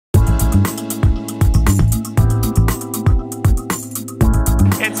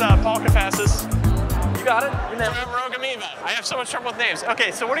It's Paul Kafasis. You got it. You nailed it. From Rogue Amoeba. I have so much trouble with names.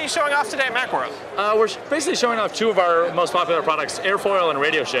 Okay, so what are you showing off today at Macworld? We're basically showing off two of our most popular products, Airfoil and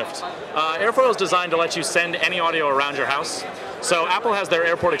RadioShift. Airfoil is designed to let you send any audio around your house. So Apple has their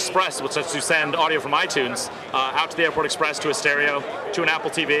Airport Express, which lets you send audio from iTunes out to the Airport Express, to a stereo, to an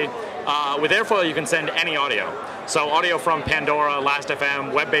Apple TV. With Airfoil, you can send any audio. So audio from Pandora,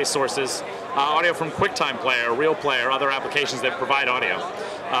 Last.fm, web-based sources, audio from QuickTime Player, Real Player, other applications that provide audio.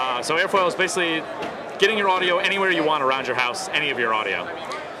 So Airfoil is basically getting your audio anywhere you want around your house, any of your audio.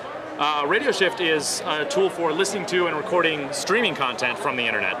 RadioShift is a tool for listening to and recording streaming content from the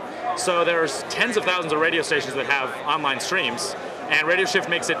internet. So there's tens of thousands of radio stations that have online streams, and RadioShift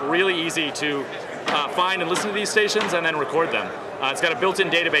makes it really easy to find and listen to these stations and then record them. It's got a built-in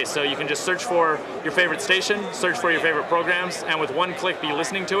database, so you can just search for your favorite station, search for your favorite programs, and with one click be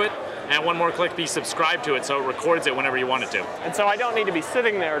listening to it, and one more click be subscribed to it, so it records it whenever you want it to. And so I don't need to be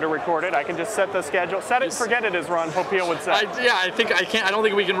sitting there to record it. I can just set the schedule. Set it and forget it, as Ron Popeil would say. Yeah, I don't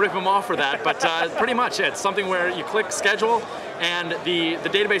think we can rip him off for that, but pretty much it's something where you click schedule, and the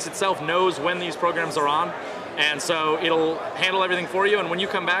database itself knows when these programs are on, and so it'll handle everything for you, and when you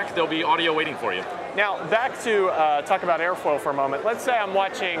come back, there'll be audio waiting for you. Now, back to talk about Airfoil for a moment. Let's say I'm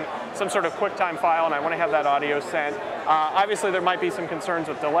watching some sort of QuickTime file and I want to have that audio sent. Obviously, there might be some concerns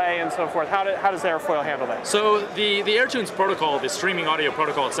with delay and so forth. How does Airfoil handle that? So the AirTunes protocol, the streaming audio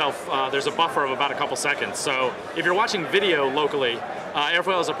protocol itself, there's a buffer of about a couple seconds. So if you're watching video locally,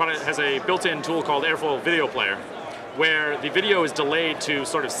 Airfoil has a built-in tool called Airfoil Video Player, where the video is delayed to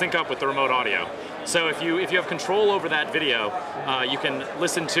sort of sync up with the remote audio. So if you have control over that video, you can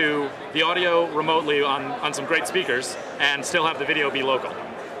listen to the audio remotely on some great speakers and still have the video be local.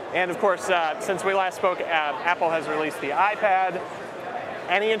 And of course, since we last spoke, Apple has released the iPad.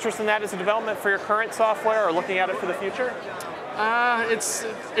 Any interest in that as a development for your current software or looking at it for the future? It's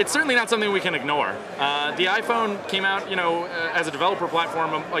certainly not something we can ignore. The iPhone came out, as a developer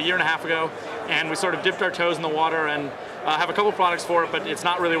platform a year and a half ago, and we sort of dipped our toes in the water and have a couple products for it, but it's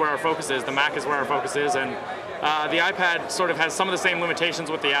not really where our focus is. The Mac is where our focus is, and the iPad sort of has some of the same limitations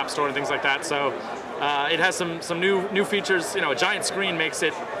with the App Store and things like that. So it has some new features. A giant screen makes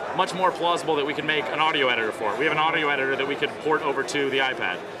it much more plausible that we can make an audio editor for it. We have an audio editor that we could port over to the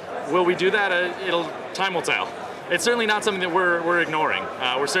iPad. Will we do that? Time will tell. It's certainly not something that we're ignoring.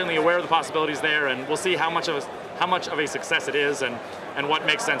 We're certainly aware of the possibilities there, and we'll see how much of a success it is and what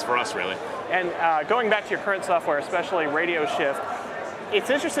makes sense for us, really. And going back to your current software, especially RadioShift, it's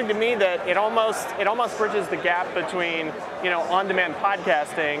interesting to me that it almost bridges the gap between on-demand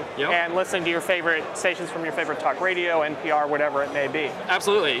podcasting and listening to your favorite stations from your favorite talk radio, NPR, whatever it may be.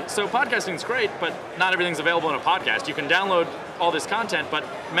 Absolutely. So podcasting's great, but not everything's available in a podcast. You can download all this content, but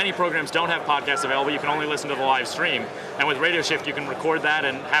many programs don't have podcasts available. You can only listen to the live stream. And with RadioShift, you can record that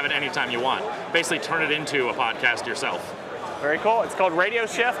and have it anytime you want. Basically turn it into a podcast yourself. Very cool. It's called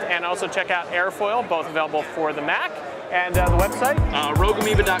RadioShift, and also check out Airfoil, both available for the Mac. And the website?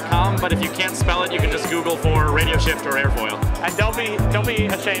 RogueAmoeba.com, but if you can't spell it, you can just Google for RadioShift or Airfoil. And don't be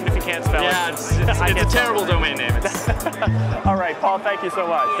ashamed if you can't spell it. Yeah, it's a terrible domain name. All right, Paul, thank you so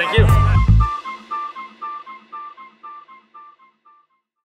much. Thank you.